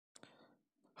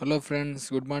Hello friends,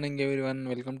 good morning everyone.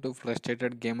 Welcome to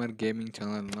Frustrated Gamer Gaming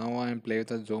channel. Now I am playing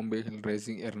with a zombie hill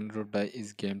racing errand to die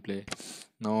is gameplay.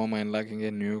 Now I'm unlocking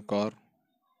a new car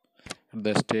at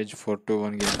the stage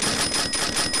 421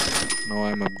 gameplay. Now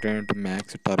I'm upgrading to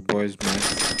max, turbo is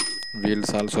max,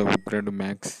 wheels also upgrade to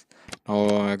max. Now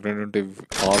I'm upgrading to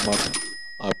armor,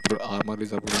 armor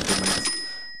is upgraded to max.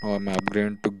 Now I'm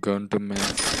upgrading to gun to max,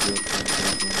 fuel tank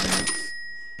also max,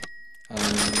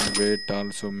 and weight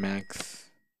also max.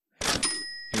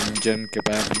 Engine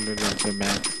capability also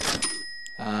max,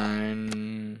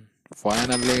 and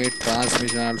finally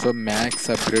transmission also max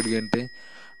upgrade gente.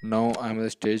 Now I'm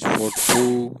at stage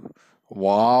 42.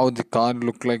 Wow, the car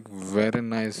look like very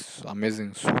nice,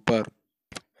 amazing, super,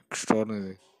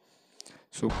 extraordinary,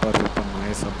 super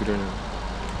nice upgrade.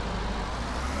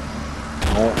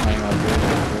 Now I'm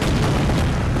upgraded.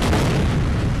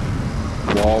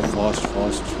 Wow,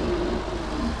 fast.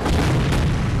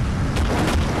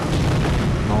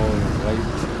 Now right,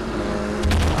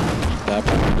 tap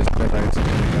on the display right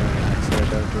side,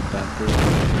 accelerator to tap to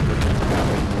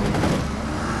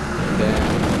then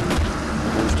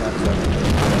boost accelerator,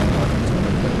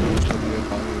 boost of your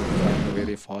car will flying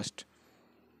very fast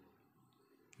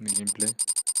in the gameplay.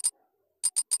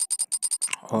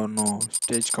 Oh no,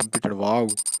 stage completed. Wow,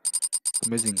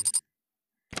 amazing.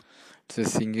 It's a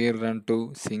single run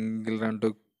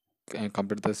to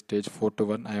complete the stage 4 to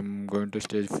 1. I am going to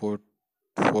stage 4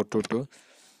 to 2.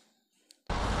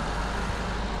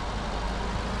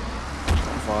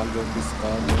 If all zombies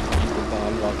car with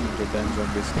all walking dead and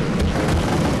zombies car.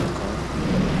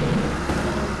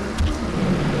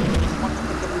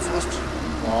 Come on, fast.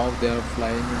 Wow, they are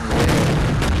flying in the air.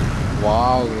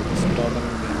 Wow, it's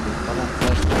totally dandy. Come on,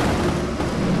 fast.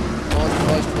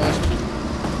 Fast.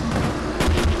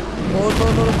 Oh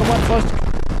no, come on, fast.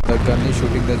 The gun is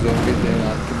shooting the zombies, they are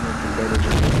asking me to kill the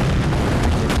zombies.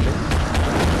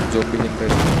 Zombie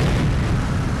interest.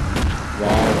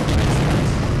 Wow, nice.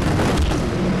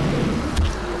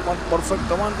 Come on, perfect.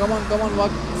 Come on,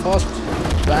 walk fast.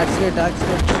 Accelerate.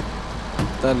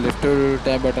 The left or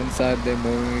tab buttons are they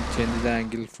moving, change the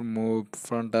angle from move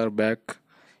front or back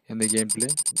in the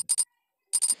gameplay.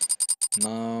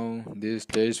 Now this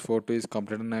stage 42 is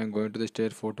completed and I am going to the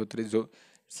stage 423.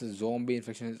 It's a zombie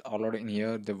infection is allowed in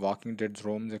here. The walking dead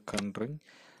roam the country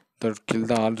that kill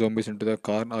the all zombies into the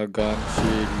car or gun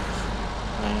shields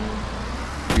and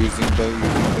using the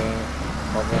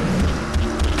power.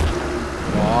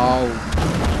 Wow,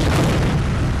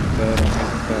 the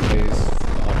amazing the race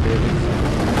update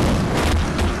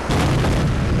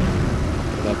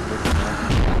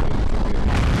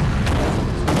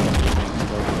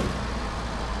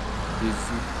is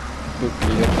to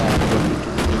clear the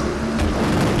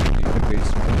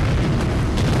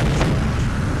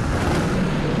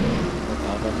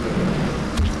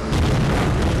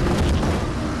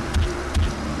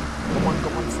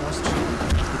come on fast to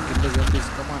kill the zombies.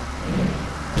 Come on,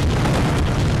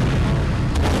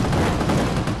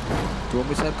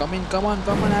 zombies are coming. Come on,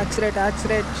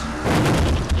 accelerate.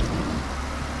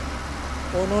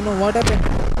 Oh no, what happened?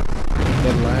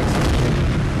 The lags.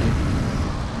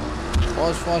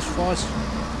 Fast.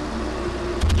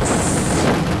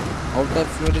 Outer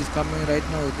fuel is coming right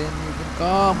now. Then you can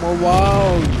come. Oh wow!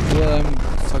 So I'm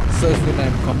successful.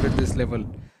 I'm complete this level.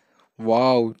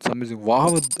 Wow, it's amazing.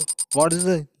 Wow, what is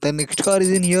the next car is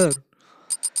in here.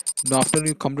 Now after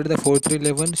you complete the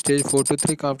 4-3-11 stage 4 to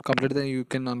 3 complete, then you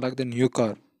can unlock the new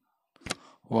car.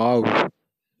 Wow!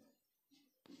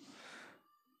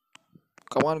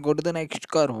 Come on, go to the next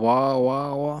car.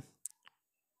 Wow!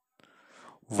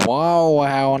 I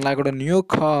have unlocked a new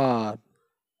car.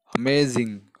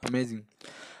 Amazing.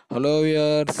 Hello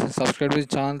viewers, subscribe to the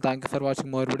channel. Thank you for watching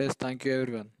more videos. Thank you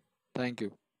everyone. Thank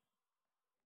you.